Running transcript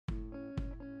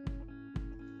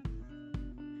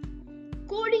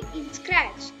Coding in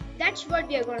Scratch. That's what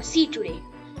we are going to see today.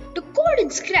 To code in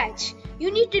Scratch, you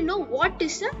need to know what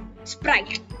is a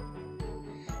sprite.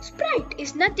 Sprite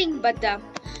is nothing but the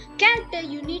character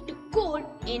you need to code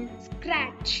in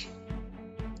Scratch.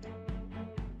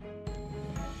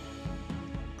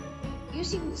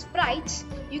 Using the sprites,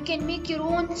 you can make your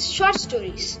own short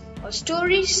stories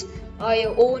or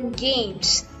your own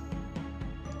games.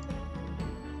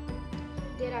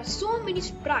 There are so many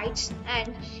sprites,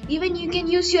 and even you can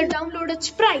use your downloaded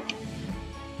sprite.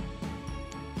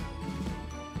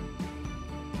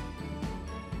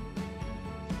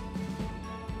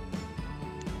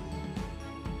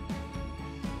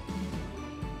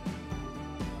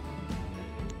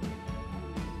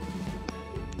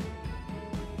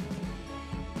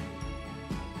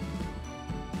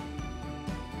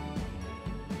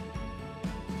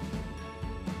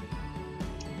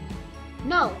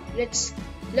 Now let's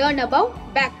learn about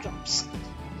backdrops.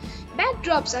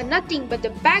 Backdrops are nothing but the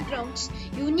backgrounds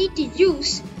you need to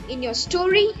use in your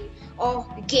story or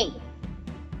game.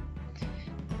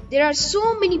 There are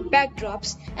so many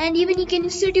backdrops, and even you can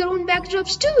insert your own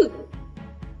backdrops too.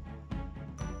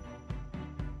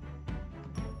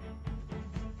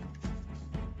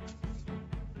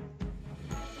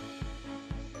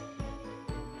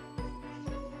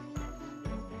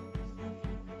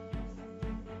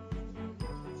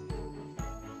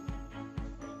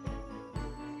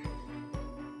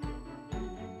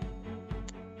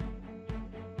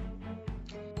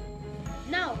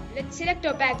 Now let's select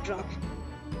our backdrop.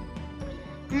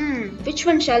 Which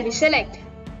one shall we select?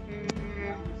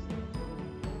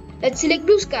 Let's select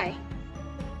blue sky.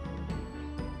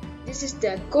 This is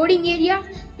the coding area.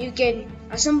 You can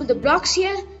assemble the blocks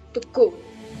here to code.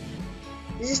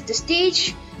 This is the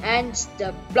stage and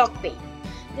the block pane.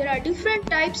 There are different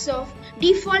types of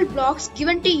default blocks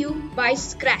given to you by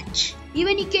Scratch.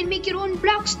 Even you can make your own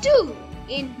blocks too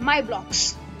in My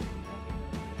Blocks.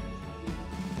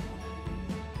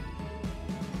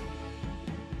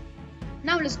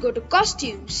 Now let's go to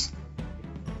costumes.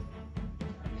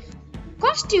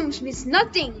 Costumes means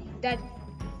nothing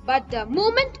but the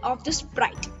movement of the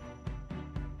sprite.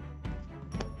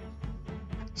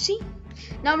 See?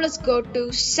 Now let's go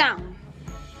to sound.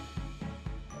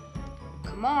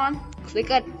 Come on,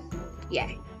 click it.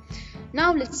 Yeah.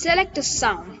 Now let's select a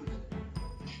sound.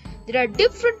 There are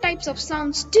different types of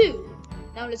sounds too.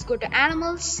 Now let's go to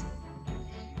animals.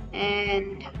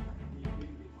 And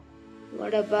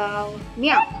what about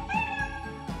meow?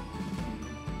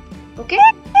 Okay?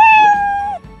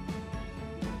 Yeah.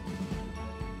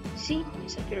 See?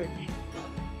 It's appeared there.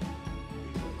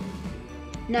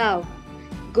 Now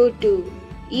go to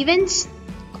events.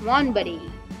 Come on, buddy.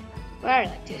 Where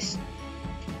like this?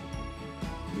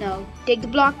 Now take the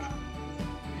block.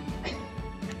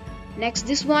 Next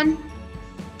this one.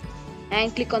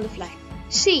 And click on the flag.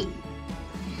 See?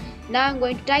 Now I'm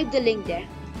going to type the link there.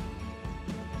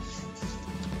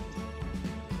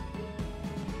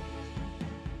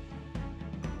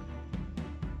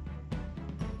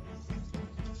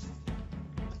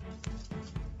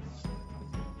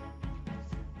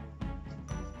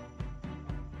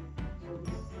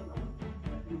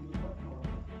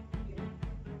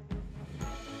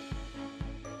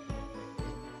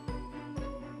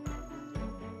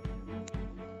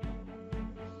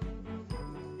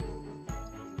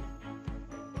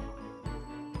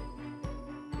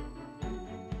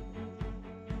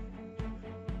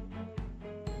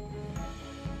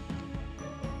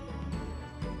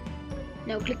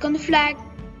 Now click on the flag.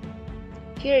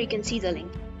 Here you can see the link.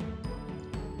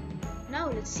 Now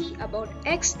let's see about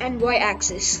X and Y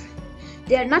axis.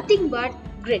 They are nothing but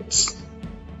grids.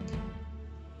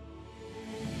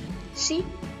 See?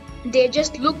 They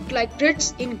just look like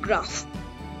grids in graph.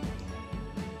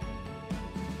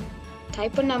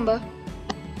 Type a number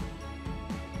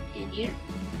in here.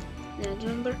 Another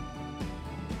number.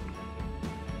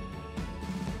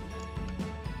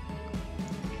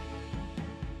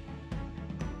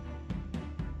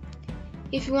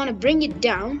 If you want to bring it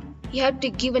down, you have to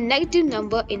give a negative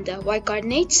number in the y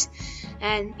coordinates,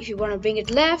 and if you want to bring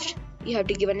it left, you have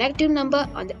to give a negative number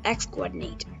on the x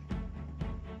coordinate.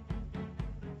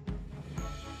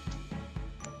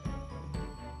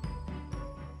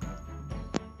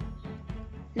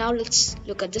 Now let's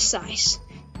look at the size.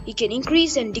 You can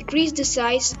increase and decrease the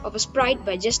size of a sprite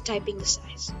by just typing the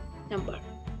size number.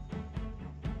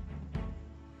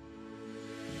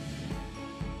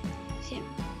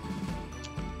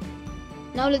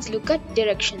 Now let's look at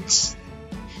directions.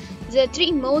 There are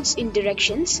 3 modes in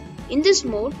directions. In this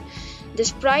mode, the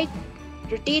sprite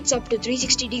rotates up to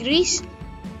 360 degrees.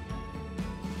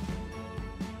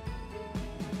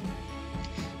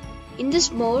 In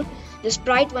this mode, the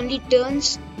sprite only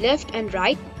turns left and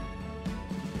right.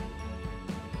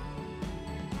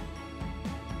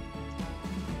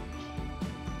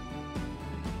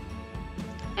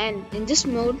 And in this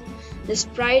mode, the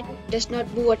sprite does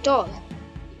not move at all.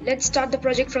 Let's start the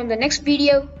project from the next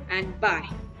video, and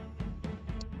bye.